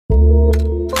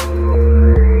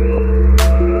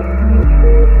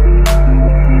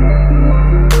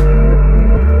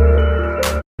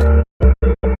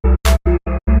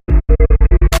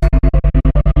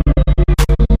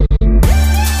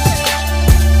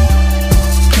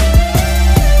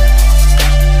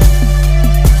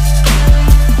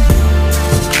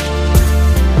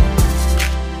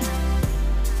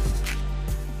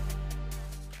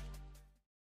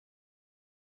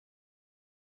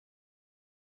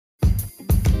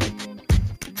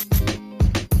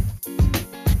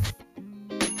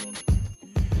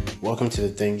Welcome to the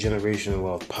Think Generational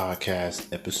Wealth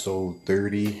Podcast, episode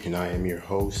 30, and I am your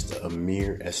host,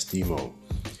 Amir Estimo.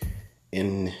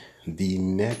 In the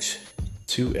next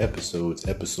two episodes,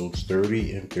 episodes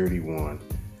 30 and 31,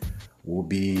 we'll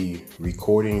be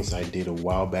recordings I did a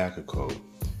while back ago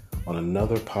on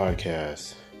another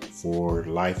podcast for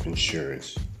life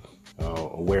insurance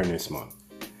awareness month.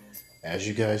 As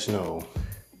you guys know,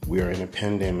 we are in a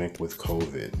pandemic with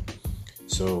COVID.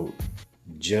 So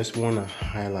just want to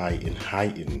highlight and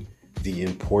heighten the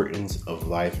importance of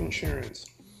life insurance,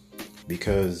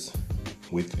 because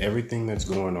with everything that's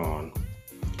going on,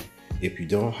 if you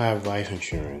don't have life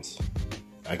insurance,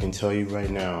 I can tell you right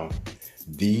now,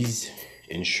 these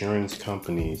insurance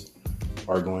companies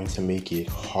are going to make it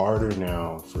harder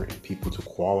now for people to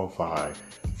qualify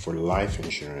for life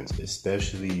insurance,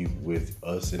 especially with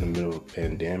us in the middle of a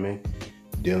pandemic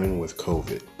dealing with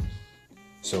COVID.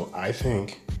 So I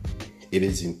think it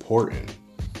is important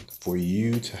for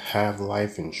you to have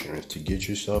life insurance, to get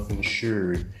yourself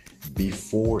insured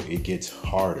before it gets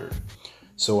harder.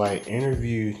 So I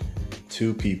interviewed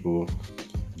two people,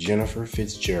 Jennifer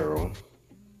Fitzgerald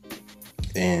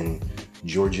and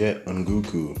Georgette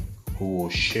Nguku, who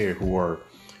are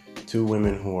two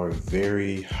women who are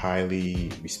very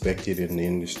highly respected in the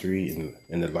industry,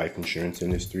 in the life insurance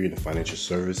industry, and the financial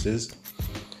services.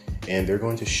 And they're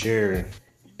going to share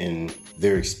in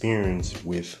their experience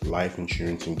with life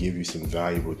insurance and give you some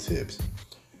valuable tips.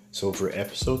 So for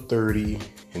episode 30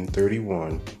 and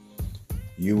 31,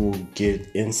 you will get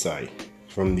insight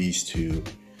from these two,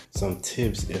 some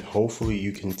tips, and hopefully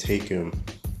you can take them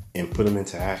and put them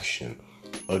into action.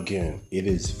 Again, it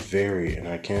is and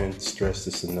I can't stress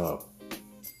this enough,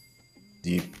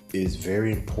 it is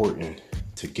very important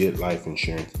to get life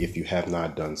insurance if you have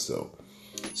not done so.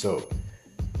 So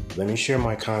let me share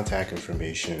my contact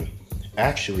information.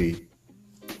 Actually,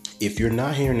 if you're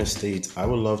not here in the States, I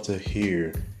would love to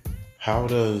hear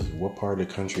what part of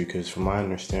the country, because from my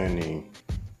understanding,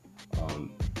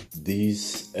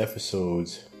 these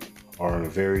episodes are in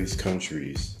various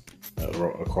countries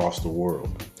across the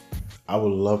world. I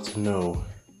would love to know,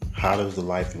 how does the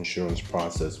life insurance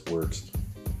process works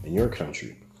in your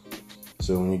country?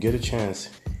 So when you get a chance,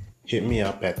 hit me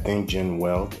up at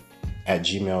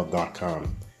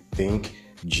thinkgenwealth@gmail.com.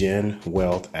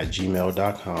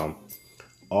 thinkgenwealth@gmail.com.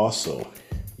 Also,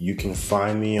 you can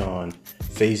find me on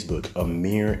Facebook,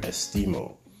 Amir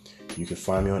Estimo. You can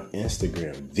find me on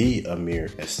Instagram, The Amir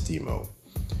Estimo.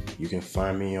 You can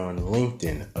find me on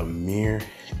LinkedIn, Amir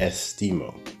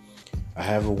Estimo. I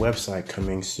have a website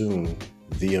coming soon,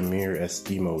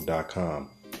 theamirestimo.com,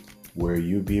 where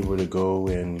you'll be able to go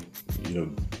and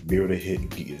be able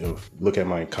to look at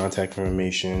my contact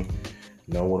information,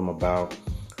 know what I'm about.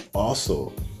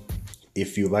 Also,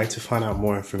 if you'd like to find out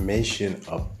more information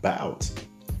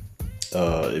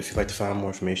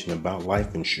about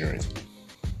life insurance,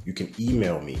 you can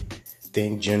email me,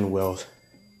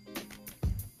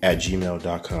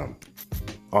 thinkgenwealth@gmail.com.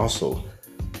 Also,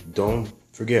 don't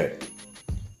forget,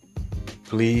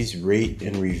 please rate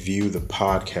and review the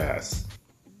podcast.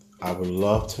 I would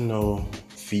love to know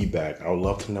feedback. I would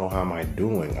love to know how am I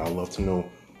doing. I would love to know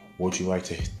what you like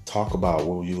to talk about.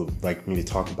 What would you like me to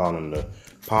talk about on the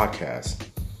podcast?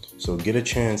 So get a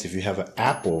chance, if you have an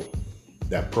Apple,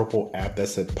 that purple app that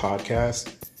said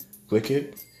podcast, click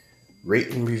it,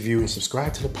 rate and review, and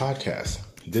subscribe to the podcast.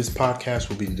 This podcast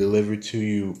will be delivered to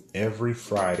you every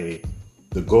Friday.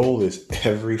 The goal is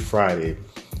every Friday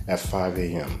at 5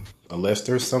 a.m. Unless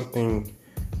there's something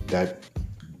that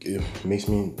makes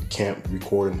me can't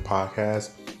record in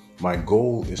podcast, my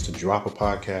goal is to drop a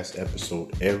podcast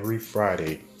episode every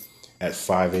Friday at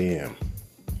 5 a.m.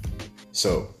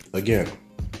 So, again,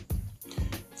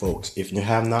 folks, if you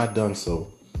have not done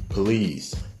so,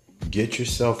 please get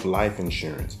yourself life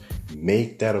insurance.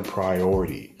 Make that a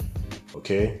priority,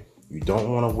 okay? You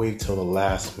don't want to wait till the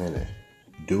last minute.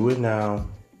 Do it now.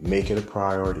 Make it a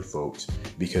priority, folks,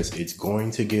 because it's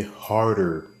going to get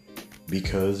harder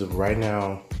because of right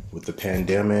now with the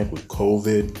pandemic, with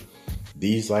COVID.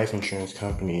 These life insurance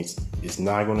companies, it's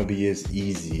not going to be as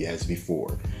easy as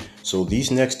before. So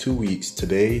these next 2 weeks,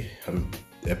 today,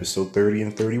 episode 30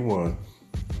 and 31,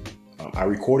 I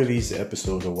recorded these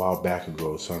episodes a while back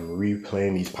ago, so I'm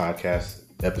replaying these podcast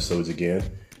episodes again.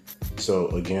 So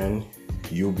again,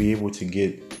 you'll be able to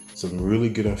get some really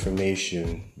good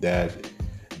information that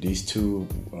these two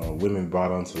women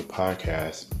brought onto the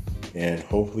podcast, and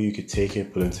hopefully you could take it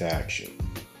and put into action.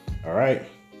 All right.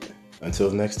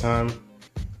 Until next time,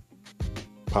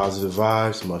 positive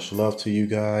vibes, much love to you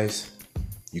guys.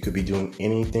 You could be doing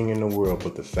anything in the world,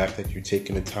 but the fact that you're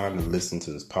taking the time to listen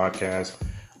to this podcast,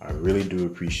 I really do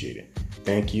appreciate it.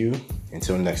 Thank you.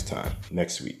 Until next time,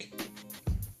 next week.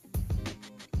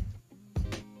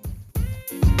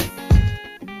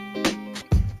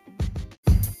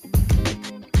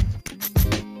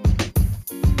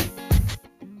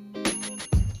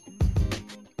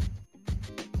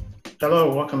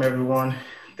 Hello, welcome everyone.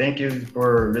 Thank you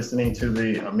for listening to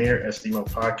the Amir Estimo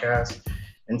podcast.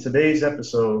 In today's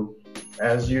episode,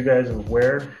 as you guys are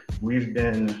aware,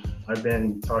 I've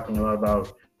been talking a lot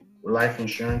about Life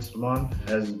Insurance Month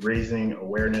as raising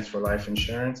awareness for life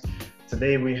insurance.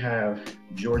 Today we have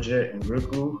Georgette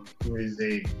Nguku, who is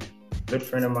a good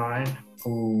friend of mine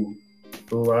who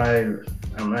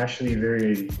I'm actually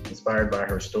very inspired by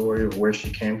her story of where she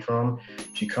came from.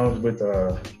 She comes with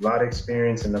a lot of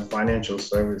experience in the financial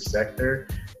service sector.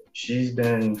 She's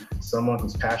been someone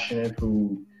who's passionate,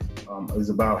 who is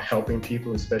about helping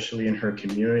people, especially in her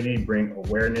community, bring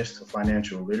awareness to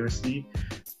financial literacy.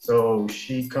 So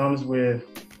she's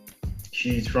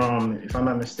from, if I'm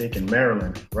not mistaken,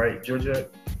 Maryland, right, Georgette?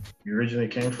 You originally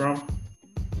came from?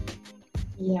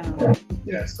 Yeah.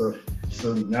 Yeah, so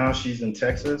now she's in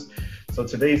Texas. So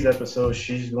today's episode,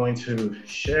 she's going to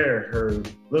share a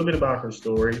little bit about her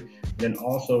story. Then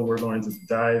also we're going to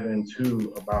dive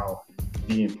into about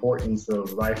the importance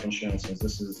of life insurance, since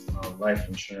this is Life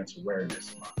Insurance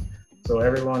Awareness Month. So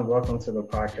everyone, welcome to the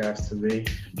podcast today,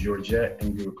 Georgette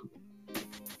Nguku.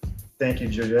 Thank you,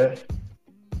 Georgette.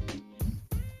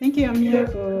 Thank you, Amir,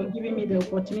 for giving me the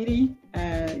opportunity.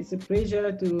 It's a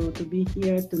pleasure to be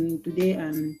here today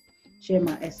and share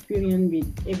my experience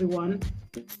with everyone.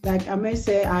 Like I may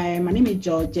say, my name is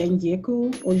Georgette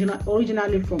Nguku,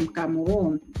 originally from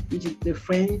Cameroon, which is the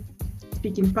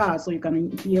French-speaking part, so you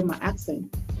can hear my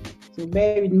accent. So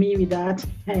bear with me with that.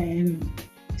 And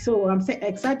so I'm so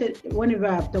excited whenever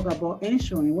I talk about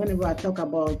insurance, whenever I talk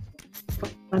about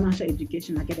financial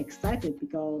education, I get excited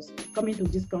because coming to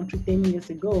this country 10 years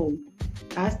ago,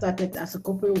 I started as a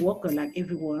corporate worker like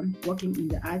everyone, working in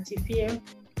the IT field.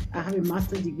 I have a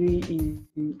master's degree in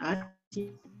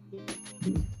IT,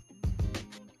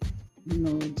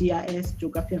 GIS,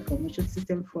 Geography and Information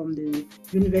System from the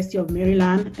University of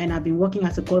Maryland, and I've been working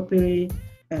as a corporate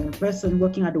person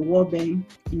working at the World Bank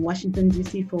in Washington,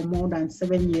 D.C. for more than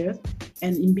 7 years.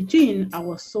 And in between, I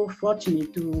was so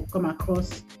fortunate to come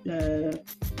across the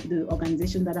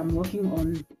organization that I'm working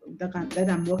on, that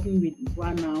I'm working with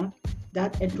right now,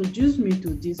 that introduced me to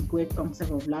this great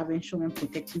concept of life insurance,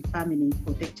 protecting family,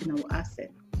 protecting our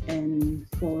assets. And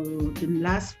for the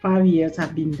last 5 years,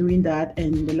 I've been doing that.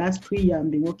 And the last 3 years,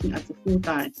 I've been working as a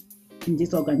full-time in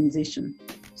this organization.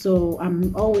 So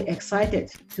I'm always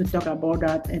excited to talk about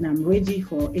that, and I'm ready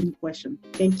for any question.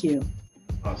 Thank you.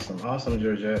 Awesome,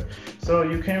 Georgette. So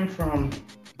you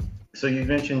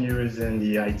mentioned you was in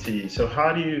the IT. So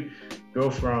how do you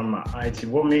go from IT?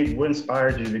 What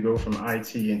inspired you to go from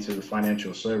IT into the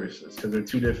financial services? Because they're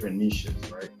two different niches,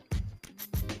 right?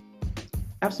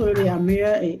 Absolutely,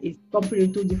 Amir. It's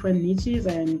completely two different niches.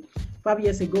 And 5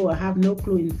 years ago, I have no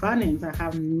clue in finance. I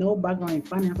have no background in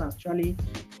finance, actually.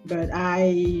 But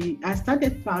I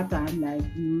started part-time like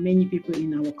many people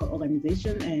in our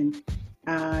organization, and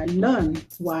I learned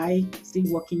why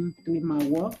still working, doing my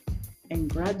work. And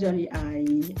gradually I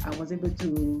was able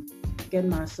to get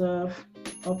myself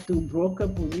up to broker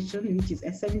position, which is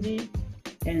SMG.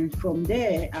 And from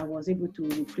there, I was able to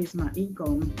increase my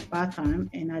income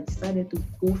part-time, and I decided to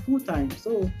go full-time.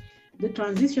 So the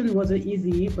transition wasn't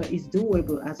easy, but it's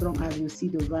doable as long as you see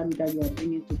the value that you are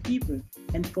bringing to people.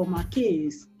 And for my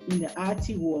case, in the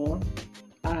IT world,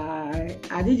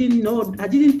 I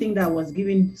didn't think that I was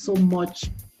giving so much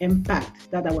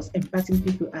impact, that I was impacting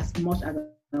people as much as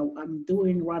I'm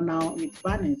doing right now with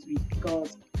finance.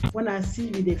 Because when I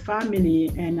sit with a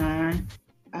family and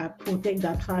I protect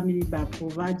that family by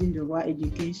providing the right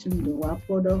education, the right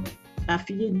product, I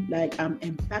feel like I'm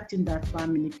impacting that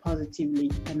family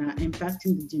positively, and I'm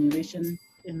impacting the generation,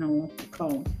 to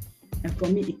come. And for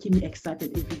me, it keeps me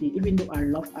excited every day, even though I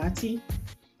love IT,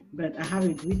 but I have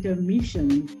a greater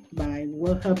mission by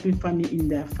helping family in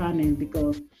their finance,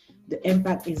 because the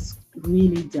impact is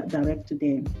really direct to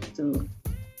them. So.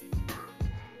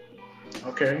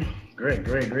 Okay,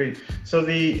 great. So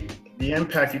the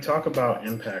impact, you talk about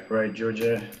impact, right,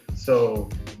 Georgia? So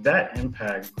that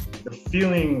impact, the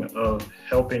feeling of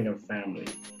helping a family,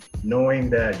 knowing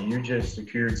that you just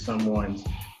secured someone's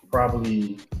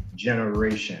probably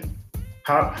generation,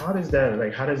 how does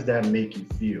that make you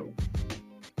feel?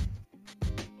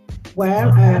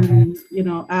 Well,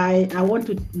 I want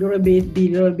to be a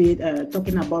little bit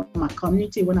talking about my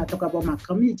community. When I talk about my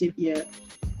community here,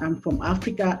 I'm from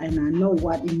Africa, and I know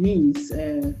what it means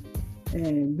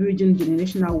building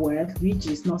generational wealth, which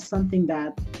is not something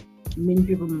that many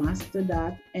people master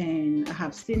that. And I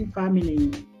have seen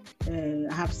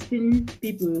I have seen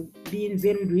people being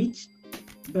very rich,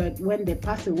 but when they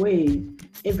pass away,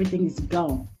 everything is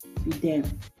gone with them.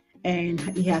 And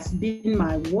it has been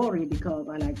my worry because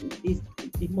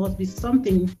it must be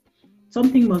something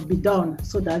must be done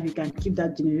so that we can keep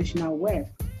that generational wealth.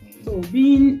 So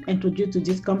being introduced to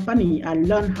this company, I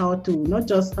learned how to not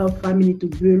just help family to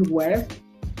build wealth,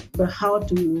 but how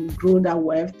to grow that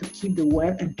wealth, to keep the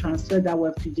wealth and transfer that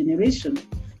wealth to generation.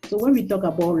 So when we talk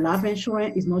about life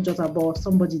insurance, it's not just about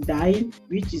somebody dying,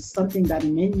 which is something that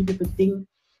many people think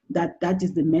that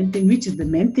is the main thing, which is the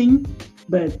main thing.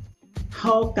 But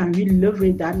how can we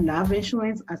leverage that life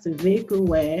insurance as a vehicle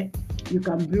where you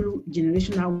can build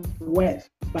generational wealth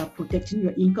by protecting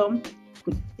your income,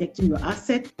 protecting your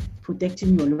asset,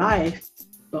 protecting your life,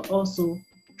 but also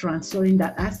transferring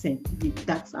that asset with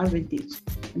tax advantage.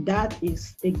 And that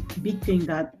is a big thing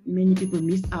that many people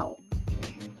miss out.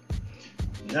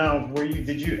 Now, were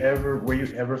you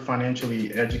ever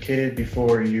financially educated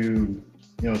before you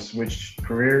switched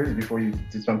career, before you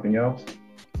did something else?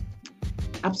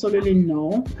 Absolutely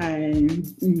no.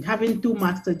 I'm having 2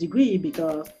 master's degree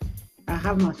because I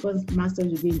have my first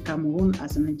master's degree in Cameroon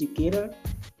as an educator,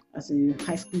 as a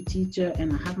high school teacher,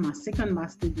 and I have my second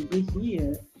master's degree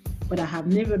here, but I have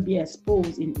never been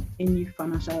exposed in any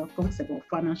financial concept or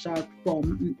financial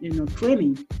form,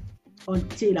 training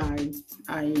until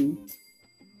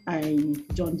I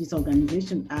joined this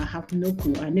organization. I have no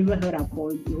clue. I never heard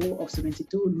about the rule of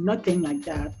 72, nothing like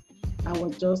that. I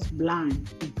was just blind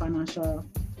in financial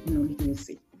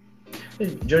literacy.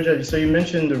 Hey, Georgia, so you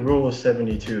mentioned the rule of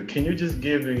 72. Can you just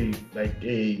give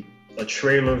a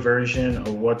trailer version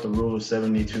of what the rule of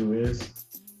 72 is?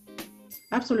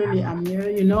 Absolutely, Amir.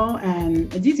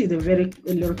 And this is a very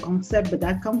little concept, but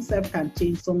that concept can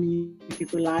change so many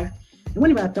people's life. And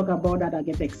whenever I talk about that, I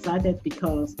get excited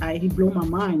because it blew my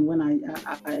mind when I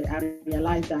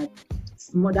realized that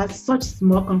such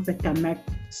small concept can make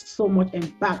so much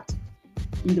impact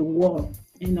in the world.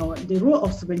 The rule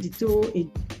of 72 is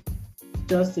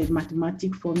just a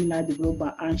mathematical formula developed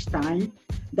by Einstein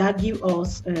that give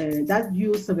us that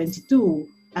use 72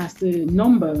 as the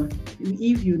number.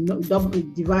 If you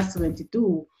divide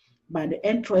 72 by the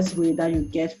interest rate that you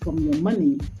get from your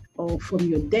money or from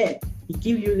your debt, it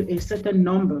gives you a certain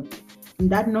number. And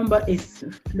that number is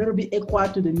a little bit equal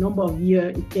to the number of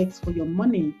years it takes for your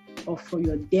money or for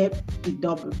your debt to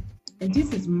double. And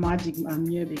this is magic,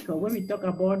 Amir, because when we talk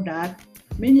about that,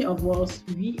 many of us,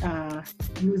 we are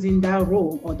using that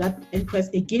rule or that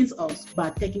interest against us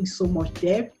by taking so much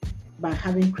debt, by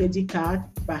having credit card,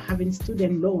 by having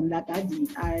student loan. That I did.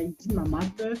 I did my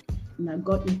master and I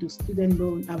got into student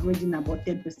loan averaging about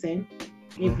 10%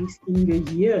 every single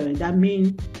year. That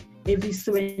means every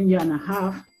 7 years and a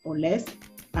half or less,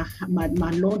 my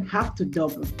loan have to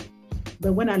double.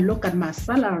 But when I look at my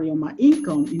salary or my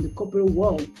income in the corporate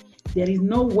world, there is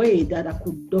no way that I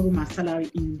could double my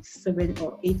salary in 7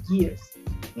 or 8 years.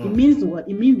 It means what?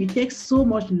 It means we take so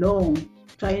much loan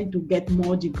trying to get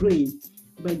more degree,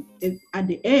 but at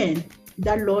the end,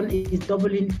 that loan is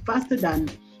doubling faster than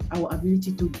our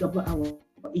ability to double our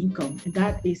income. And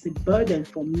that is a burden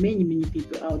for many, many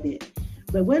people out there.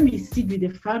 But when we sit with the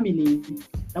family,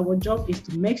 our job is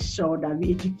to make sure that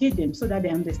we educate them so that they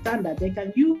understand that they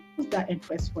can use that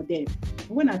interest for them.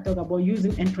 When I talk about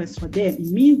using interest for them, it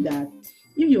means that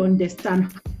if you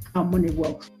understand how money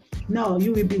works, now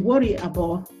you will be worried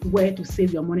about where to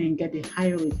save your money and get a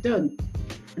higher return.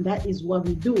 And that is what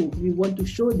we do. We want to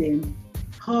show them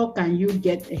how can you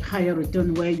get a higher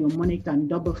return where your money can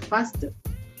double faster.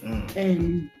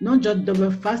 And not just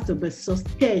double faster, but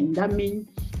sustain. That means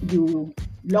you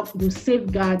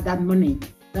safeguard that money.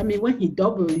 That means when he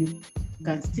double, you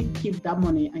can still keep that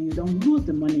money and you don't lose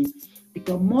the money.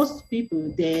 Because most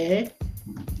people they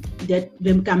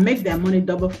can make their money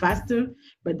double faster,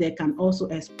 but they can also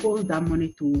expose that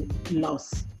money to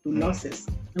losses.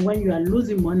 And when you are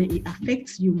losing money, it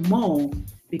affects you more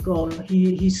because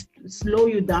he slow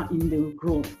you down in the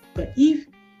growth. But if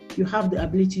you have the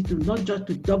ability to not just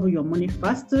to double your money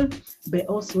faster, but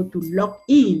also to lock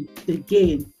in the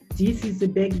gain. This is the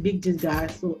big deal,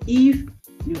 guys. So if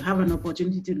you have an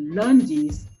opportunity to learn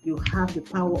this, you have the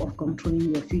power of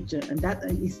controlling your future. And that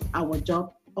is our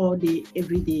job all day,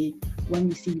 every day. When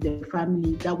we see the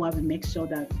family, that's why we make sure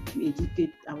that we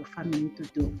educate our family to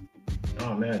do.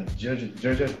 Oh man,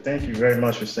 Georgia, thank you very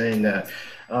much for saying that.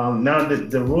 Now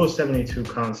the Rule 72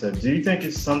 concept, do you think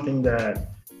it's something that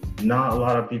not a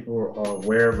lot of people are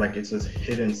aware of, like it's a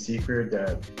hidden secret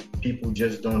that people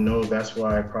just don't know? That's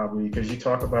why probably, because you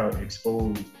talk about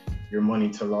exposed your money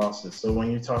to losses. So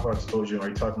when you talk about exposure, are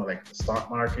you talking about like the stock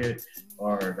market,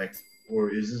 or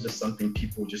is this just something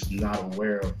people just not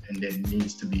aware of and then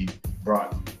needs to be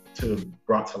brought to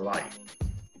light?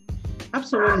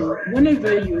 Absolutely.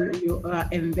 Whenever you are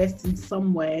investing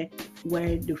somewhere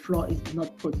where the floor is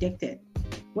not protected,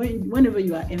 whenever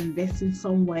you are investing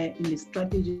somewhere in a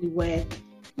strategy where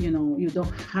you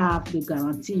don't have the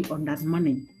guarantee on that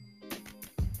money,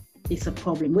 it's a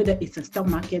problem. Whether it's a stock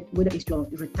market, whether it's your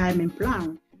retirement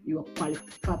plan, your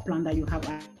qualified plan that you have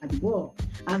at the work,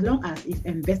 as long as it's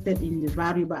invested in the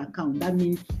variable account, that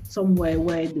means somewhere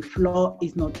where the floor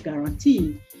is not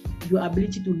guaranteed, your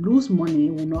ability to lose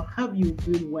money will not have you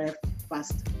build wealth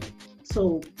fast.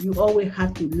 So you always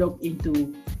have to look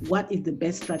into what is the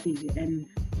best strategy. And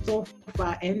so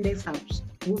far, index have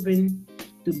proven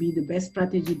to be the best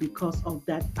strategy because of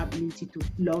that ability to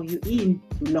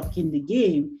lock in the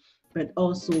game, but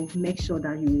also make sure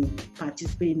that you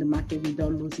participate in the market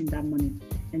without losing that money.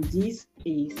 And this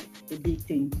is a big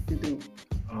thing to do.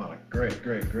 Oh,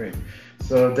 great.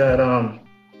 So that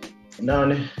now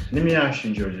let me ask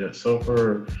you, Georgia. So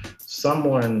for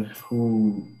someone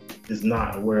who is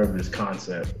not aware of this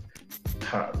concept,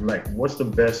 what's the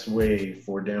best way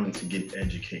for them to get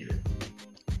educated?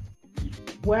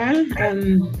 Well,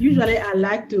 usually I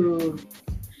like to.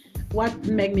 What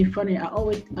make me funny, I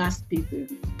always ask people,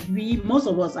 most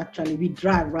of us actually, we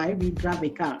drive, right? We drive a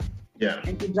car. Yeah.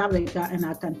 And we drive a car, and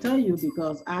I can tell you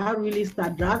because I really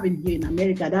start driving here in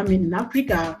America. That means in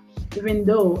Africa, even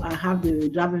though I have the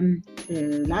driving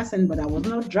license, but I was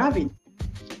not driving.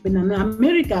 But in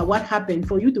America, what happened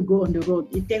for you to go on the road,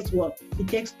 it takes what? It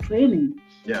takes training.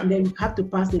 Yeah. And then you have to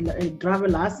pass the driver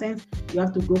license. You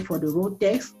have to go for the road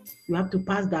test. You have to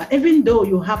pass that. Even though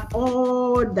you have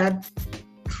all that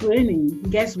training,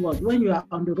 guess what? When you are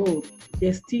on the road,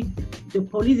 the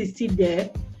police is still there.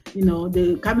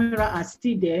 The camera are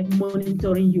still there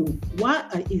monitoring you. Why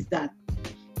is that?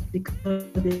 Because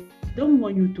they don't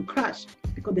want you to crash,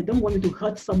 because they don't want you to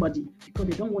hurt somebody, because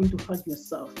they don't want you to hurt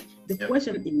yourself. The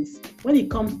question is, when it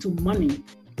comes to money,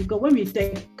 because when we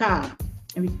take car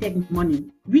and we take money,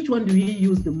 which one do we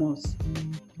use the most?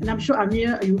 And I'm sure,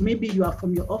 Amir, maybe you are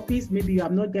from your office, maybe you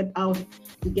have not get out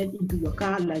to get into your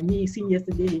car like me. Since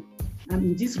yesterday, I'm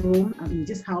in this room, I'm in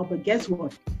this house, but guess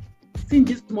what? Since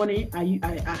this morning,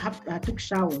 I took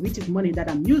shower, which is money that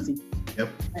I'm using. Yep.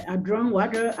 I drank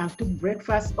water, I took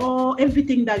breakfast,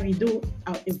 everything that we do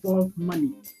involve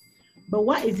money. But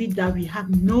why is it that we have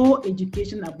no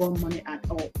education about money at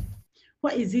all?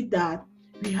 Why is it that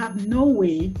we have no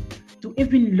way to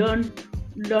even learn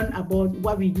about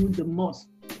what we use the most?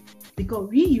 Because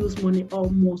we use money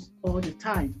almost all the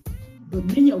time, but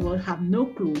many of us have no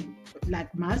clue.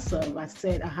 Like myself, I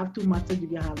said I have 2 master's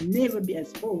degrees. I have never been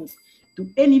exposed to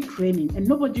any training, and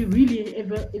nobody really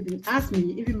ever even asked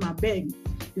me, even my bank,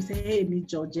 to say, "Hey, Miss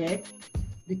Georgette,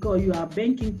 because you are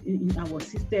banking in our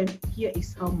system, here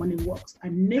is how money works." I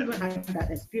never had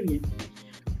that experience,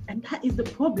 and that is the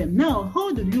problem. Now,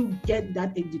 how do you get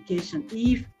that education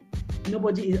if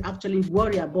nobody is actually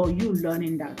worried about you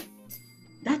learning that?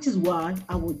 That is why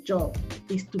our job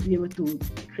is to be able to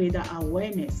create that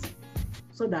awareness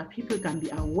so that people can be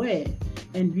aware,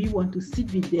 and we want to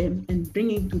sit with them and bring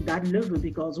it to that level,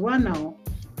 because right now,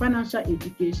 financial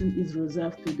education is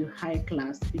reserved to the high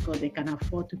class because they can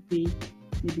afford to pay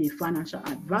maybe a financial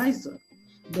advisor.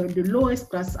 But the lowest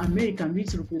class American,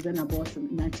 which represent about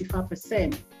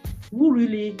 95%, who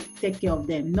really take care of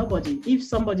them? Nobody. If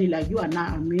somebody like you and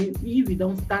I, if we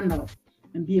don't stand up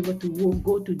and be able to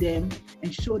go to them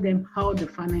and show them how the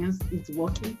finance is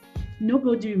working,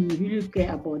 nobody will really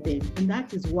care about them. And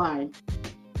that is why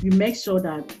we make sure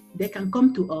that they can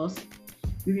come to us.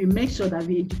 We will make sure that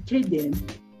we educate them.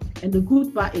 And the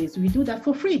good part is we do that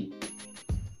for free.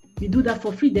 We do that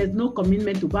for free. There's no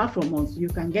commitment to buy from us. You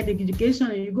can get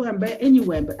education and you go and buy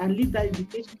anywhere, but at least that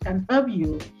education can help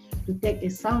you to take a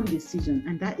sound decision.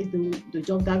 And that is the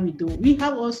job that we do. We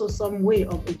have also some way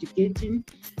of educating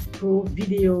through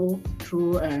video,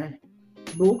 through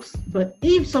books. But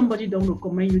if somebody don't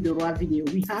recommend you the raw video,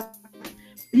 we have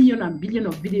billion and billion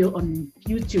of video on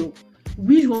YouTube.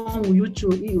 Which one will you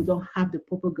choose if you don't have the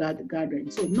proper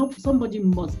guidance? So somebody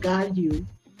must guide you.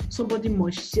 Somebody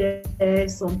must share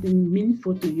something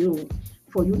meaningful to you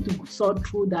for you to sort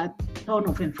through that ton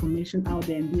of information out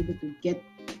there and be able to get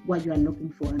what you are looking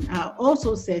for. And I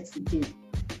also said again,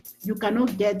 you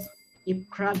cannot get a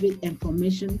private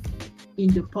information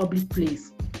in the public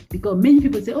place, because many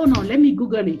people say, "Oh no, let me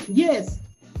Google it." Yes,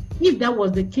 if that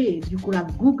was the case, you could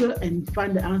have Googled and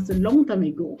find the answer long time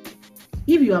ago.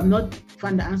 If you have not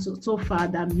found the answer so far,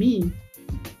 that means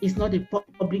it's not a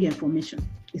public information.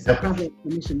 It's a private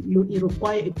information. You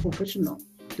require a professional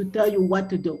to tell you what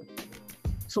to do.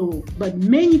 So, but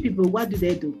many people, what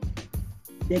do?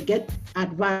 They get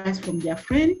advice from their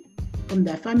friend, from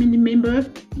their family member,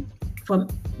 from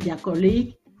their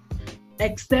colleague,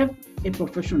 except a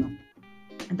professional.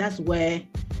 And that's where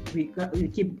we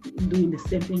keep doing the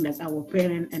same thing as our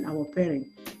parent and our parent.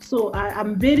 So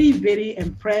I'm very, very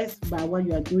impressed by what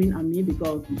you are doing, Amir,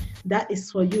 because that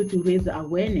is for you to raise the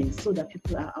awareness so that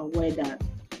people are aware that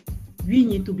we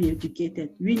need to be educated.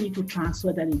 We need to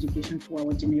transfer that education to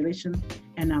our generation.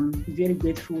 And I'm very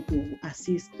grateful to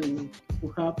assist, to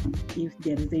help if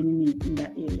there is any need in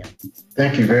that area.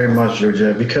 Thank you very much,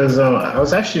 Georgette, because I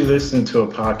was actually listening to a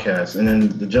podcast, and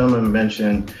then the gentleman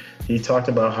mentioned, he talked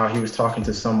about how he was talking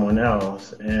to someone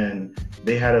else and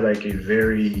they had a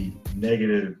very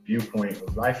negative viewpoint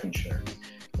of life insurance.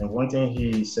 And one thing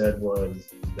he said was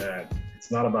that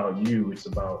it's not about you, it's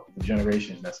about the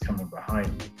generations that's coming behind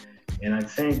you. And I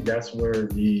think that's where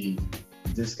a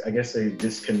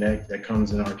disconnect that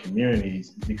comes in our communities,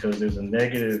 because there's a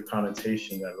negative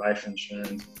connotation that life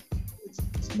insurance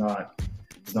it's not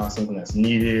something that's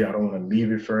needed. I don't want to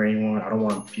leave it for anyone. I don't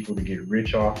want people to get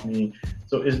rich off me.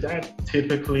 So is that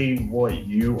typically what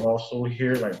you also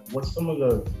hear? What's some of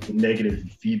the negative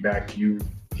feedback you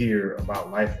hear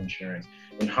about life insurance?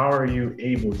 And how are you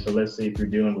able to, let's say if you're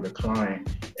dealing with a client,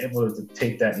 able to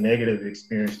take that negative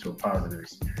experience to a positive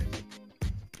experience?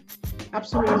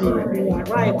 Absolutely, you are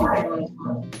right, because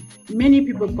many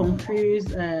people confuse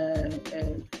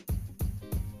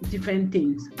different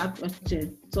things.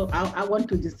 So I want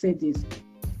to just say this.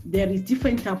 There is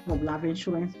different type of life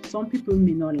insurance. Some people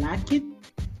may not like it,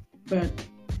 but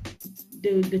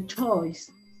the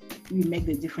choice will make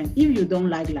the difference. If you don't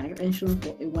like life insurance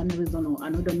for one reason or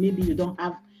another, maybe you don't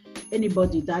have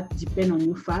anybody that depend on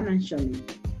you financially.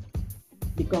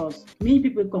 Because many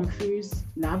people confuse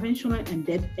life insurance and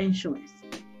death insurance.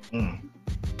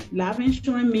 Life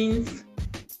insurance means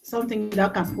something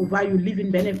that can provide you living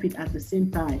benefit at the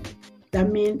same time. That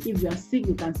means if you are sick,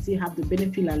 you can still have the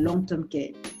benefit of long-term care.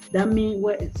 That means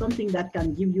it's something that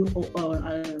can give you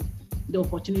the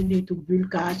opportunity to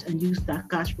build cash and use that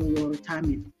cash for your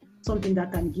retirement. Something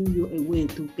that can give you a way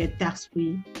to get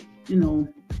tax-free,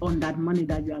 on that money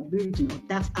that you are building, or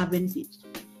tax advantage.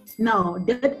 Now,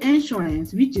 death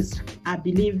insurance, which is, I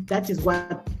believe, that is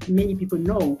what many people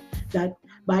know, that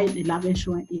buying a life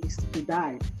insurance is to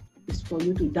die. It's for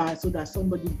you to die so that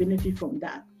somebody benefit from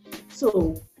that.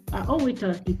 So I always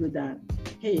tell people that,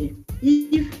 hey,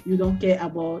 if you don't care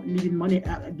about leaving money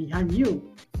behind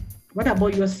you, what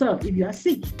about yourself if you are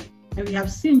sick? And we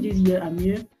have seen this year,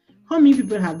 Amir, how many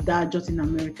people have died just in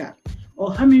America?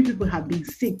 Or how many people have been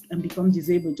sick and become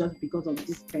disabled just because of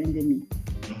this pandemic?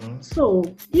 Mm-hmm. So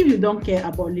if you don't care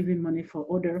about leaving money for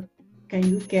others, can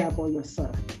you care about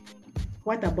yourself?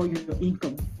 What about your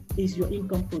income? Is your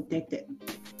income protected?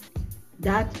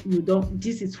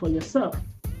 This is for yourself.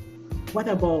 What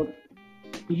about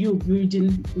you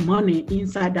building money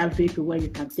inside that vehicle where you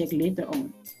can take later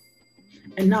on?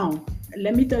 And now,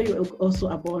 let me tell you also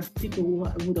about people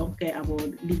who don't care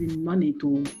about leaving money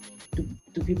to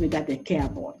people that they care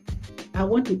about. I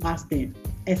want to ask them,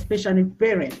 especially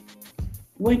parents,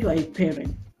 when you are a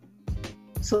parent.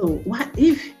 So what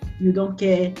if you don't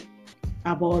care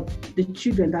about the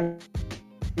children that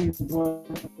you brought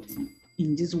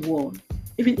in this world?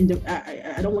 Even in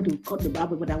the, I don't want to quote the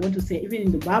Bible, but I want to say, even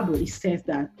in the Bible, it says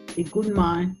that a good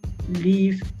man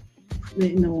leave,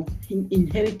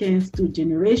 inheritance to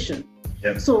generation.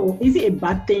 Yep. So is it a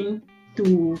bad thing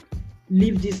to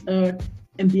leave this earth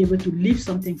and be able to leave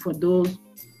something for those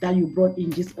that you brought in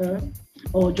this earth,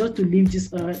 or just to leave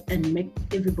this earth and make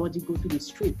everybody go to the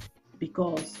street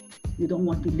because you don't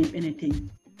want to leave anything?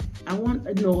 I want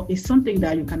to know, it's something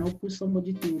that you cannot push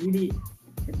somebody to really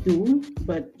do,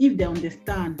 but if they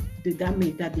understand the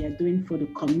damage that they are doing for the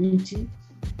community,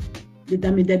 the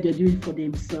damage that they're doing for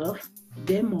themselves,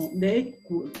 they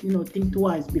could, think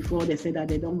twice before they say that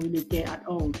they don't really care at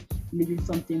all, leaving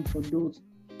something for those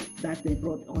that they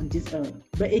brought on this earth.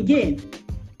 But again,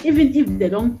 even if they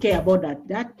don't care about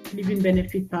that living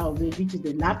benefit part of it, which is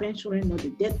the life insurance or the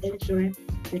death insurance,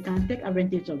 they can take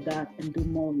advantage of that and do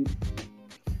more with it.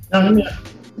 Now, let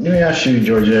me ask you,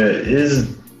 Georgia,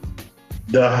 is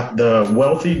the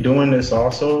wealthy doing this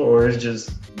also, or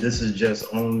is this is just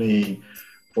only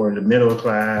for the middle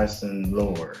class and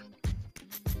lower?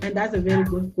 And that's a very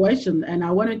good question. And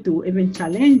I wanted to even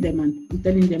challenge them and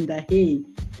telling them that, hey,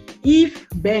 if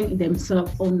banks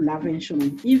themselves own life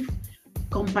insurance, if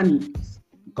companies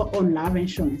own life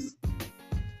insurance,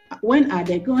 when are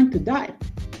they going to die?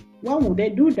 Why would they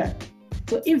do that?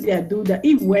 So if they do that,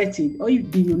 if wealthy or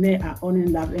if billionaires are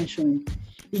owning life insurance,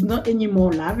 it's not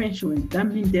anymore life insurance. That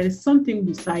means there is something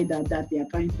beside that they are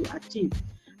trying to achieve.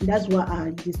 And that's why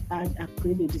I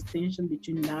create a distinction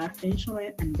between life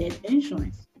insurance and death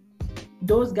insurance.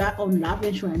 Those guys own life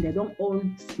insurance. They don't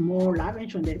own small life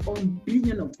insurance. They own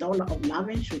billions of dollars of life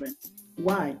insurance.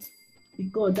 Why?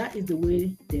 Because that is the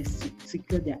way they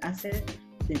secure their assets.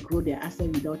 They grow their assets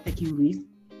without taking risk.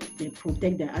 They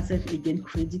protect their assets against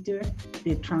creditors.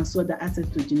 They transfer the assets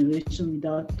to generation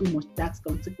without too much tax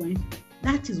consequence.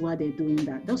 That is why they're doing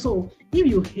that. So if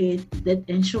you hate death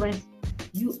insurance,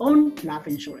 you own life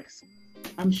insurance.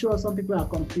 I'm sure some people are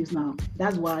confused now.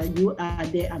 That's why you are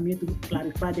there. I'm here to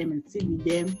clarify them and sit with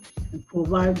them and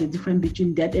provide the difference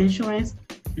between death insurance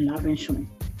and life insurance.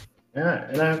 Yeah,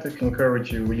 and I have to concur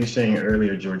with you. What you were saying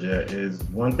earlier, Georgia, is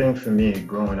one thing for me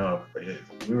growing up is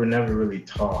we were never really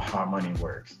taught how money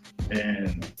works.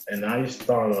 And I used to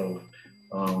thought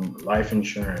of life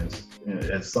insurance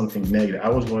as something negative. I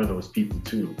was one of those people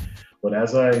too. But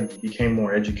as I became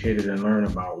more educated and learned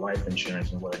about life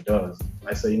insurance and what it does,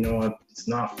 I say, you know what, it's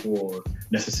not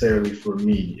necessarily for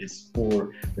me, it's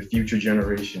for the future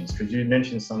generations. Because you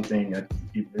mentioned something, I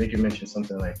think you mentioned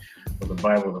something like the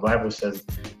Bible. The Bible says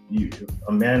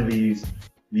a man leaves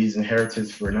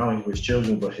inheritance for not only his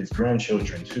children, but his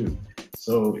grandchildren too.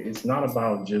 So it's not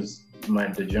about just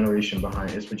the generation behind,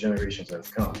 it's for generations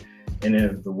that's come. And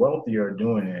if the wealthy are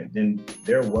doing it, then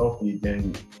they're wealthy,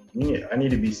 then I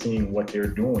need to be seeing what they're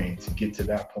doing to get to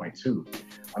that point too.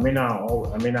 I may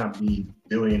not be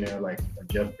billionaire like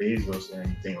Jeff Bezos or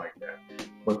anything like that.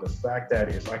 But the fact that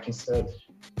if I can set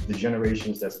the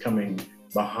generations that's coming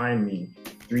behind me,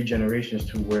 3 generations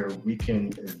to where we can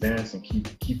advance and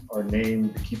keep our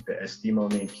name, keep the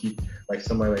Estimo name, keep like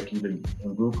somebody like you, the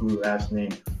Nguku last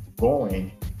name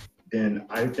going, then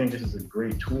I think this is a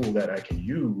great tool that I can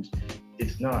use. I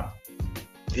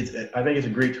think it's a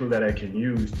great tool that I can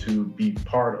use to be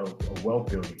part of wealth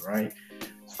building, right?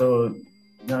 So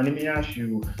now let me ask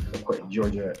you a question,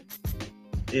 Georgia.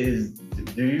 Do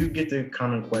you get the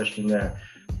common question that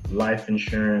life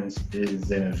insurance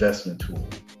is an investment tool?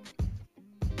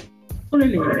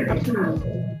 Absolutely.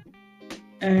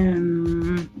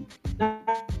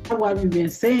 That's what we've been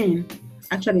saying.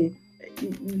 Actually,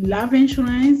 life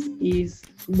insurance is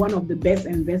one of the best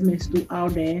investments tools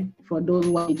out there for those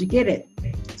who are educated.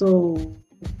 So,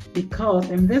 because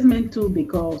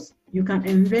you can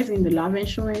invest in the life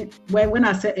insurance. Well, when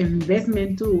I say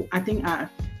investment tool, I think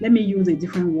let me use a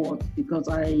different word because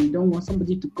I don't want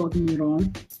somebody to quote me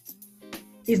wrong.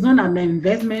 It's not an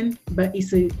investment, but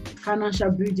it's a financial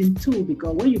building tool,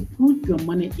 because when you put your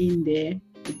money in there,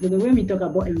 because when we talk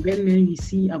about investment, we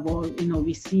see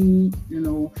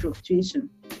fluctuation.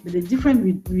 But the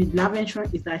difference with life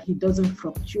insurance is that it doesn't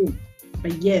fluctuate.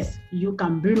 But yes, you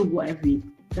can build wealth with.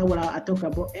 That's what I talk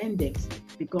about index.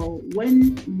 Because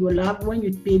when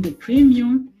you pay the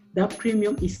premium, that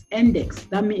premium is indexed.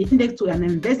 That means indexed to an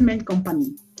investment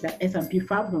company, like S&P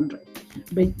 500.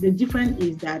 But the difference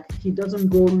is that it doesn't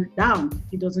go down.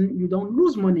 You don't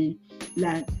lose money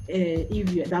like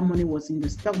if that money was in the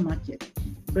stock market.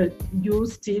 But you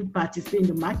still participate in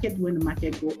the market when the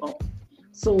market go up.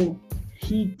 So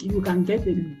you can get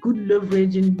a good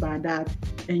leveraging by that,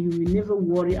 and you will never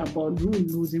worry about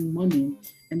losing money.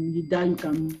 And with that, you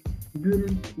can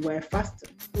build wealth faster.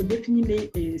 So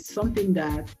definitely is something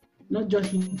that not just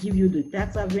he give you the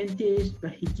tax advantage,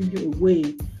 but he give you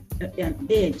an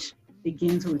edge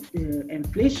against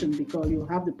inflation, because you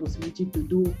have the possibility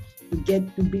to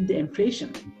beat the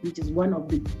inflation, which is one of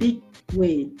the big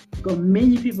ways. Because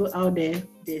many people out there,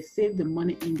 they save the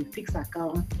money in the fixed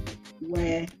account,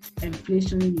 where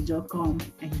inflation will just come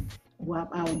and wipe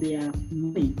out their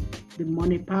money, the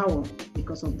money power,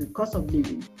 because of the cost of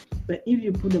living. But if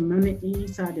you put the money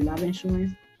inside the life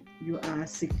insurance, you are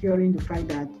securing the fact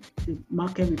that the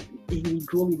market will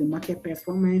grow with the market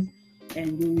performance,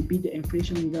 and you will beat the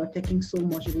inflation without taking so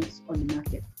much risk on the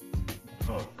market.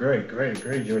 Oh, great,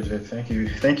 Georgia. Thank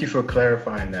you for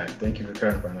clarifying that.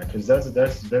 Because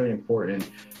that's very important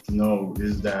to know,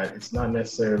 is that it's not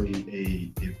necessarily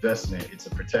a investment, it's a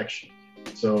protection.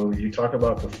 So you talk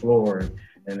about the floor,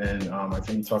 and then I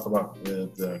think you talk about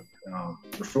the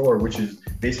floor, which is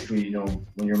basically,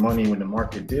 when the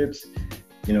market dips,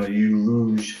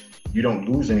 you don't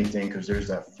lose anything because there's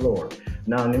that floor.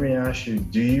 Now, let me ask you,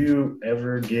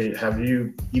 have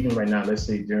you, even right now, let's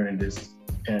say during this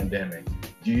pandemic,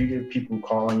 do you get people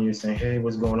calling you saying, hey,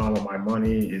 what's going on with my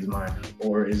money?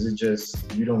 Or is it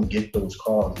just you don't get those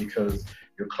calls because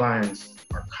your clients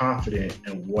are confident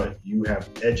in what you have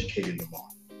educated them on?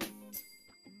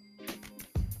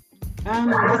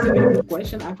 That's a very good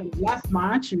question. Actually, last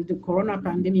March with the Corona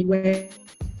pandemic, where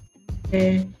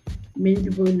many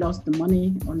people lost the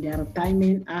money on their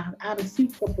retirement, I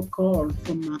received a couple call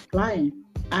from my client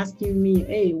asking me,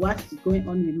 "Hey, what's going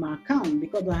on with my account?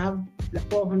 Because I have like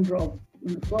 400 of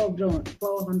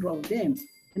them."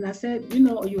 And I said,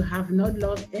 you have not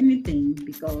lost anything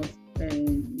because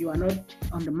you are not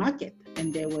on the market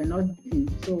and they were not.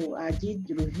 So I did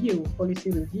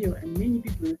policy review, and many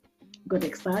people got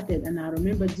excited. And I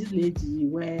remember this lady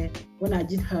where when I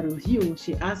did her review,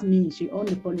 she asked me, she owned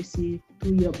the policy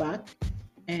 2 years back.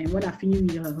 And when I finished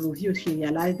with her review, she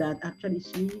realized that actually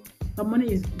her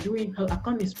money is her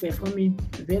account is performing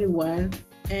very well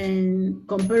and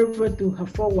comparable to her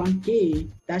 401k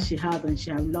that she had, and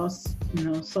she had lost,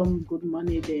 some good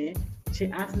money there. She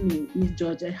asked me, "Miss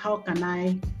Georgia, how can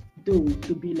I do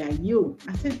to be like you?"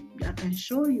 I said, "I can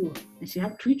show you." And she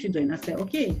had 3 children. I said,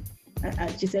 "Okay."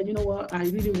 She said, "You know what? I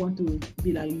really want to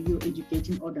be like you,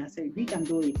 educating others." I said, "We can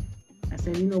do it." I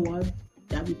said, "You know what?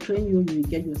 I will train you. You will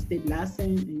get your state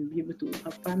license, and you'll be able to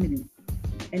have family."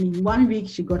 And in 1 week,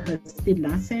 she got her state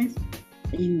license.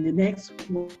 In the next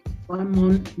 1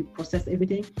 month, we processed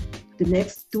everything. The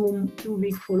next two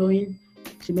weeks following,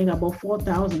 she made about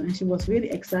 4,000, and she was really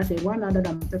excited. One other that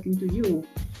I'm talking to you,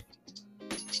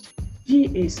 she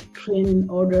is training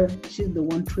other. She's the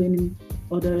one training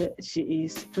other. She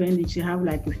is training. She have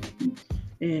like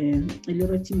a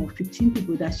little team of 15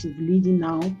 people that she's leading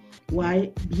now while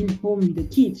being home with the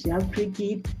kids. She has 3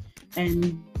 kids,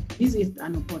 and this is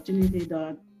an opportunity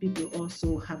that people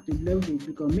also have to leverage,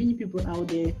 because many people out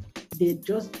there, they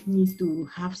just need to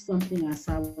have something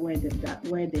aside where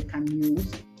they can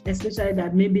use, especially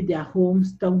that maybe they're home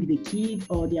stuck with the kid,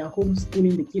 or they are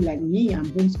homeschooling the kid like me. I'm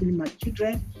homeschooling my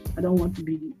children. I don't want to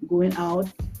be going out.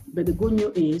 But the good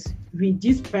news is, with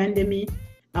this pandemic,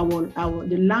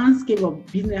 the landscape of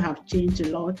business have changed a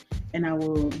lot, and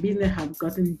our business have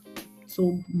gotten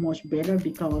so much better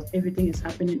because everything is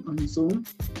happening on Zoom.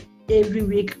 Every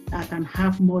week, I can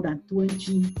have more than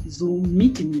 20 Zoom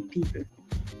meetings with people.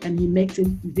 And he makes it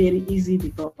very easy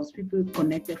because people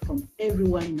connected from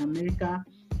everywhere in America,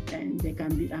 and they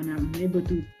can be, and I'm able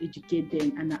to educate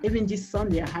them. And even this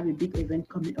Sunday, I have a big event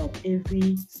coming up.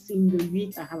 Every single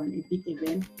week, I have a big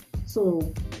event.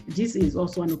 So this is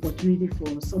also an opportunity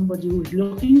for somebody who is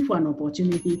looking for an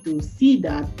opportunity to see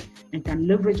that and can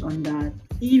leverage on that.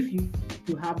 If you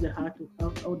have the heart to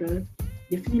help others,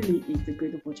 definitely it's a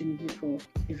great opportunity for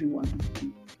everyone.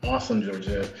 Awesome,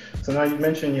 Georgette. So now you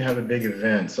mentioned you have a big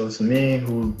event. So to me,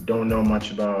 who don't know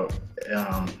much about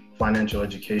financial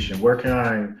education, where can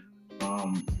I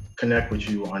connect with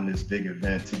you on this big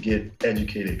event to get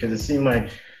educated? Because it seems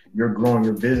like you're growing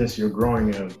your business, you're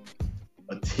growing a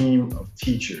team of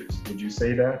teachers. Would you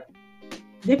say that?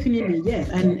 Definitely, yes,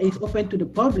 and it's open to the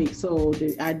public. So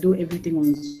I do everything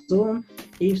on Zoom.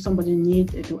 If somebody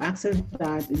needs to access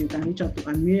that, you can reach out to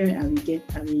Amir. I will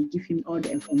give him all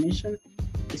the information.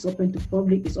 It's open to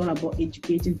public. It's all about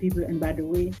educating people. And by the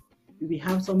way, we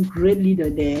have some great leader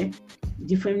there,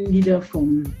 different leader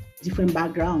from different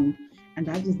background, and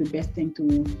that is the best thing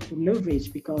to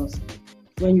leverage, because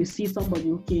when you see somebody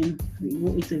who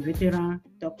is a veteran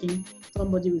talking,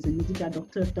 somebody who is a medical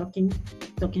doctor talking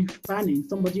finance,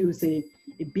 somebody who is a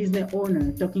business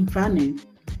owner talking finance,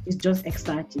 it's just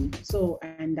exciting. So,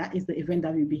 and that is the event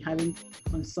that we'll be having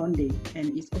on Sunday,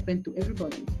 and it's open to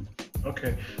everybody.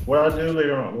 Okay. What I'll do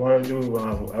later on,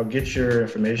 I'll get your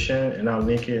information and I'll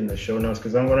link it in the show notes,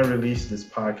 because I'm going to release this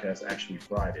podcast actually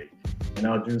Friday. And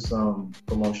I'll do some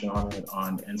promotion on it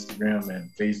on Instagram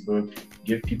and Facebook,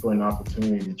 give people an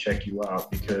opportunity to check you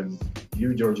out, because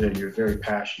you, Georgia, you're very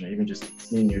passionate. Even just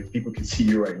seeing you, people can see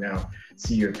you right now,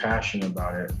 see you're passionate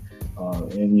about it.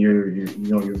 And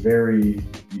you're very,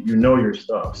 you know your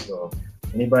stuff. So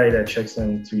anybody that checks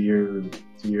into your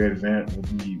event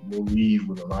will leave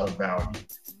with a lot of value.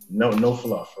 No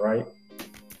fluff, right?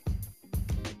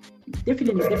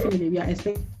 Definitely. We are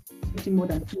expecting more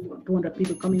than 200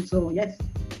 people coming. So yes.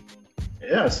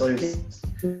 Yeah. So it's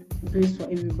please for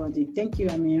everybody. Thank you,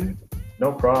 Amir.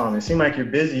 No problem. It seems like you're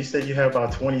busy. You said you have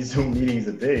about 20 Zoom meetings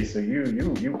a day. So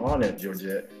you on it,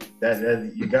 Georgette.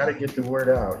 That you got to get the word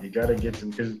out. You got to get to,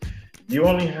 because you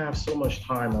only have so much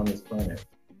time on this planet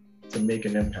to make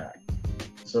an impact.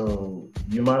 So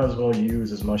you might as well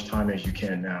use as much time as you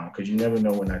can now, because you never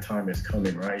know when that time is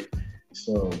coming, right?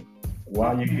 So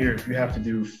while you're here, if you have to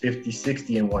do 50,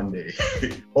 60 in one day,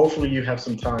 hopefully you have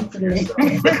some time for yourself.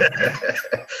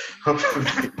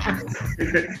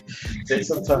 Take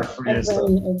some time for yourself.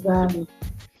 Exactly.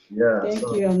 Yeah. Thank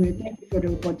So you, Amir. Thank you for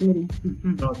the opportunity.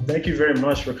 no, thank you very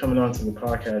much for coming on to the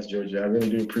podcast, Georgia. I really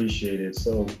do appreciate it.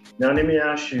 So now let me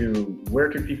ask you, where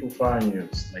can people find you?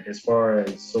 Like as far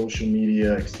as social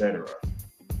media, etc.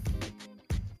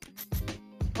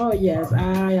 Oh yes,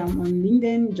 I am on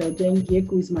LinkedIn. Jordan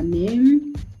Geku is my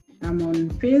name. I'm on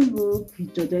Facebook,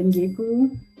 Jordan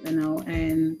Geku,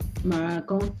 and my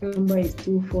account number is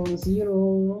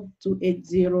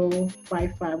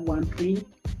 240-280-5513.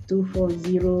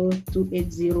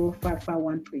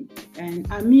 240-280-5513. And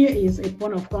Amir is a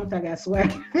point of contact as well.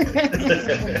 So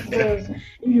if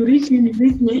you reach me, you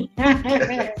reach me.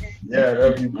 Yeah,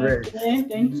 that'd be great. Okay,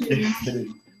 thank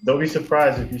you. Don't be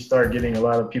surprised if you start getting a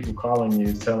lot of people calling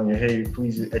you, telling you, "Hey,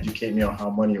 please educate me on how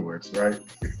money works." Right?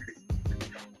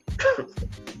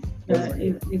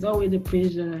 It's always a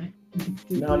pleasure.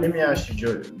 Now, let me ask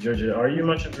you, Georgia, are you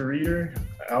much of a reader?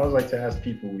 I always like to ask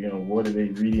people, what are they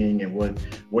reading, and what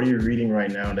are you reading right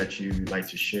now that you like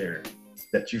to share,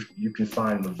 that you can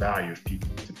find the value of to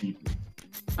people.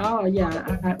 Oh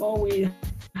yeah, I always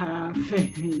have a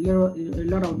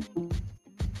lot of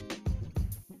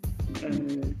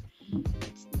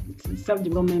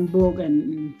self-development book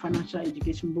and financial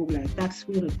education book, like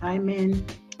Tax-Free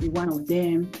Retirement is one of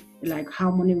them, like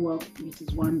How Money Works, which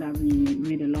is one that we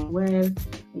read a lot. Well,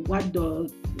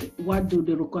 what do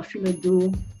the Rockefeller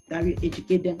do? That we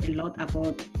educate them a lot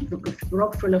about the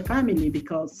Rockefeller family,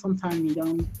 because sometimes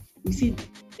we see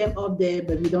them up there,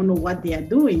 but we don't know what they are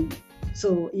doing.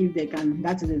 So if they can,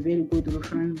 that is a very good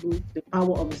reference book. The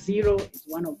Power of Zero is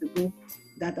one of the books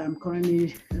that I'm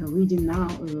currently reading now.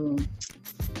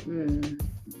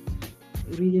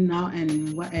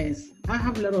 And what else? I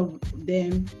have a lot of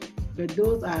them, but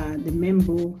those are the main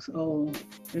books. Or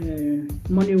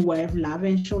Money, Wealth, Life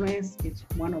Insurance is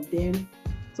one of them.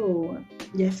 So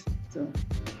yes. So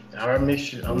I'll make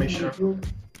sure.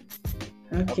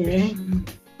 Okay.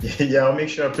 Yeah, I'll make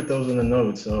sure I put those in the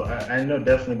notes. So I know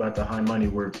definitely about the How Money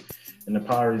Works, and the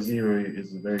Power of Zero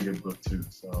is a very good book too.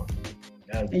 So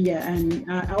yeah, and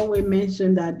I always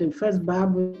mention that the first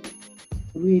Bible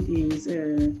read is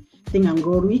Think and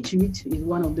Grow Rich, which is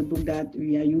one of the books that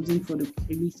we are using for the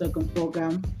Elite Circle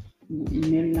program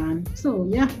in Maryland. So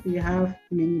yeah, we have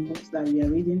many books that we are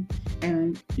reading,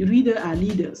 and readers are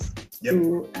leaders. Yep.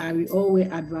 So I will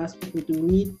always advise people to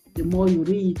read. The more you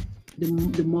read,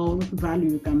 the more value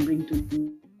you can bring to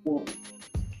the world.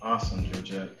 Awesome,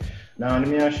 Georgette. Now, let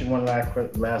me ask you one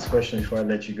last question before I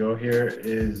let you go here.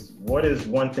 What is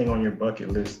one thing on your bucket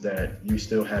list that you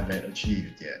still haven't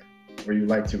achieved yet, or you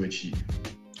like to achieve?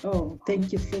 Oh,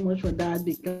 thank you so much for that,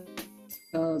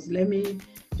 because let me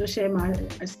just share my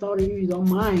story, if you don't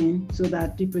mind, so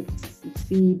that people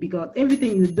see, because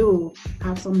everything you do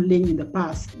have some link in the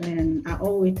past. And I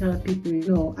always tell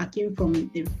people, I came from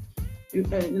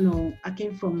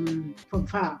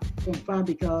far,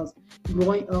 because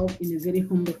growing up in a very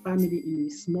humble family in a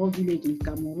small village in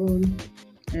Cameroon,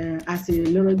 as a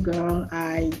little girl,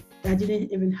 I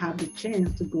didn't even have the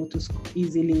chance to go to school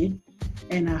easily.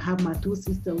 And I have my two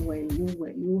sisters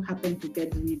who happened to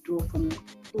get withdrawn from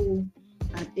school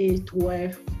at age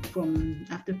 12 from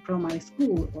after primary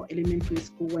school or elementary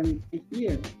school when we came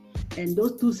here. And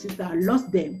those two sisters, I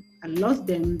lost them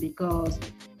because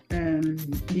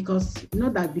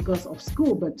not that because of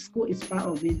school, but school is part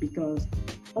of it, because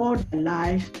all their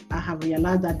life I have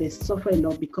realized that they suffer a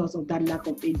lot because of that lack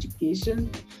of education.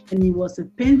 And it was a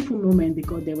painful moment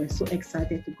because they were so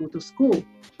excited to go to school,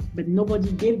 but nobody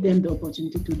gave them the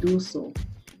opportunity to do so.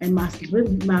 And my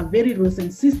very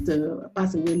recent sister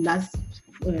passed away last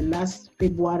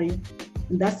February.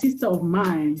 And that sister of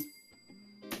mine,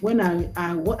 when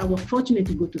I was fortunate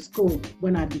to go to school,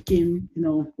 when I became,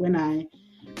 when I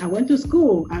went to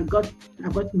school, I got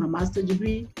my master's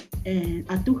degree, and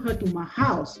I took her to my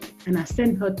house and I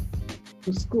sent her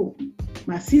to school.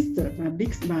 My sister,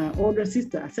 my older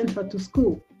sister, I sent her to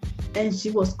school, and she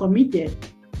was committed.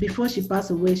 Before she passed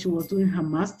away, she was doing her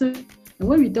master. And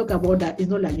when we talk about that, it's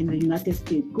not like in the United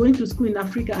States. Going to school in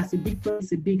Africa as a big person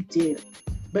is a big deal.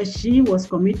 But she was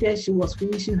committed. She was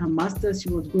finishing her master's. She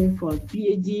was going for a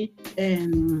PhD.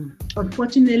 And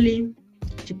unfortunately,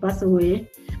 she passed away.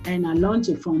 And I launched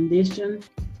a foundation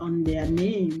on their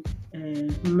name,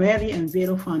 Mary and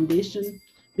Vero Foundation,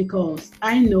 because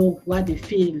I know what they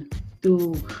feel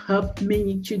to help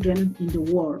many children in the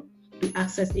world to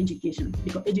access education,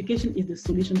 because education is the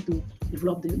solution to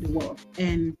develop the world.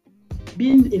 And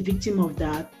being a victim of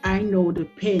that, I know the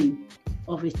pain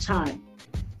of a child.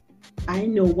 I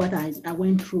know what I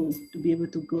went through to be able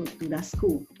to go to that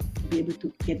school, to be able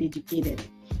to get educated.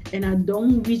 And I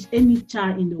don't wish any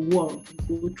child in the world to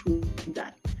go through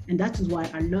that. And that is why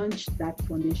I launched that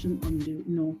foundation on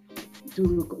the,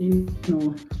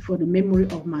 for the memory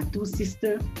of my two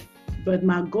sisters. But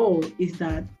my goal is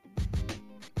that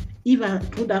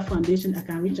through that foundation, I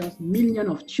can reach out millions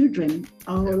of children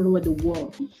all over the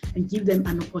world and give them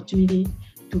an opportunity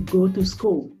to go to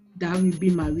school. That will be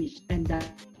my wish, and that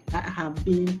have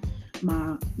been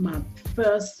my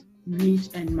first wish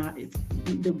and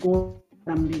the goal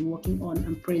that I've been working on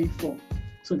and praying for,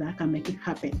 so that I can make it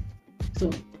happen.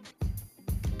 So,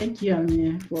 thank you,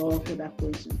 Amir, for that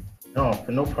question.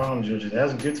 No problem, Georgia.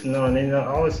 That's good to know. And then I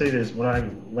always say this,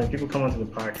 when people come onto the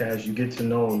podcast, you get to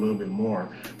know a little bit more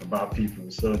about people.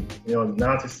 So,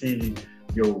 now to see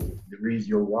your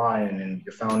why and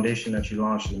your foundation that you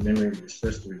launched in the memory of your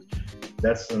sisters,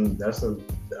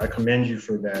 I commend you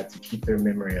for that, to keep their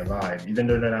memory alive. Even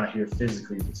though they're not here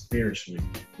physically, but spiritually,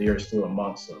 they are still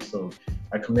amongst us. So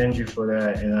I commend you for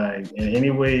that. And in any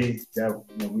way that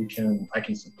I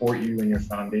can support you and your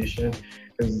foundation,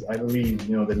 because I believe,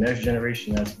 the next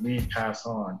generation, as we pass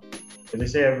on, because they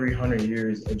say every 100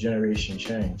 years, a generation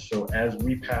change. So as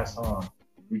we pass on,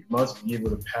 we must be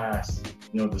able to pass,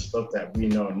 the stuff that we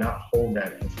know, not hold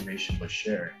that information, but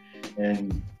share it.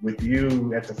 And with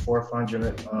you at the forefront,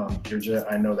 Georgette,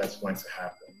 I know that's going to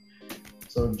happen.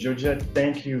 So Georgette,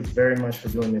 thank you very much for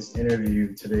doing this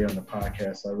interview today on the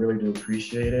podcast. I really do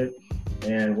appreciate it.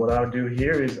 And what I'll do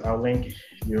here is I'll link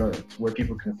where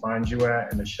people can find you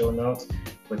at in the show notes.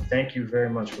 But thank you very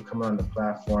much for coming on the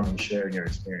platform and sharing your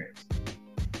experience.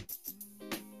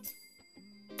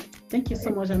 Thank you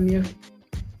so much, Amir,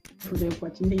 for the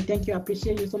opportunity. Thank you. I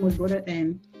appreciate you so much, brother,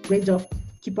 and great job.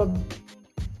 Keep up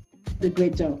the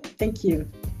great job. Thank you.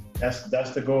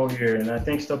 That's the goal here. And I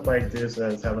think stuff like this,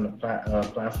 as having a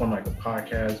platform like a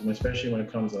podcast, especially when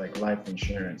it comes to like life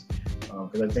insurance,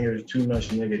 because I think there's too much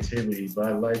negativity, but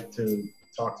I like to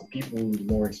talk to people who's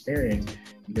more experienced,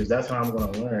 because that's how I'm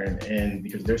going to learn. And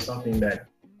because there's something that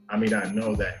I may not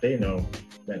know that they know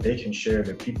that they can share,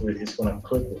 that it's going to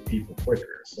click with people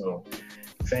quicker. So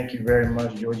thank you very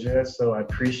much, Georgette. So I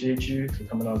appreciate you for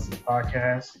coming on to the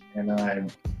podcast, and I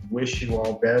wish you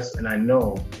all best. And I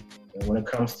know that when it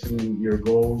comes to your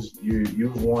goals,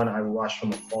 you've won. I watched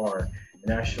from afar,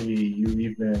 and actually you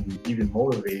even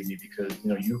motivated me, because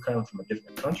you come from a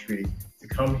different country to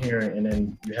come here, and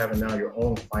then you have now your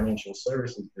own financial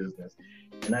services business.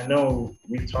 And I know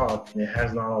we've talked, and it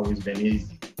has not always been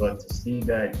easy, but to see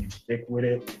that you stick with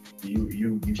it,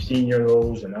 you've seen your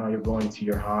lows, and now you're going to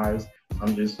your highs.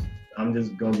 I'm just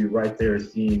going to be right there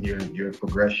seeing your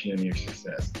progression and your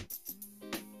success.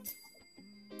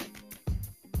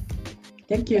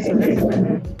 Thank you so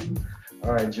much.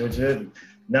 All right, Georgette.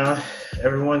 Now,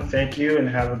 everyone, thank you and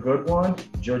have a good one.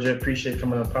 Georgette, appreciate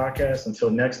coming on the podcast. Until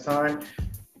next time,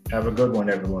 have a good one,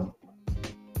 everyone.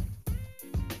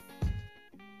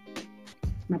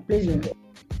 My pleasure.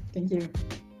 Thank you.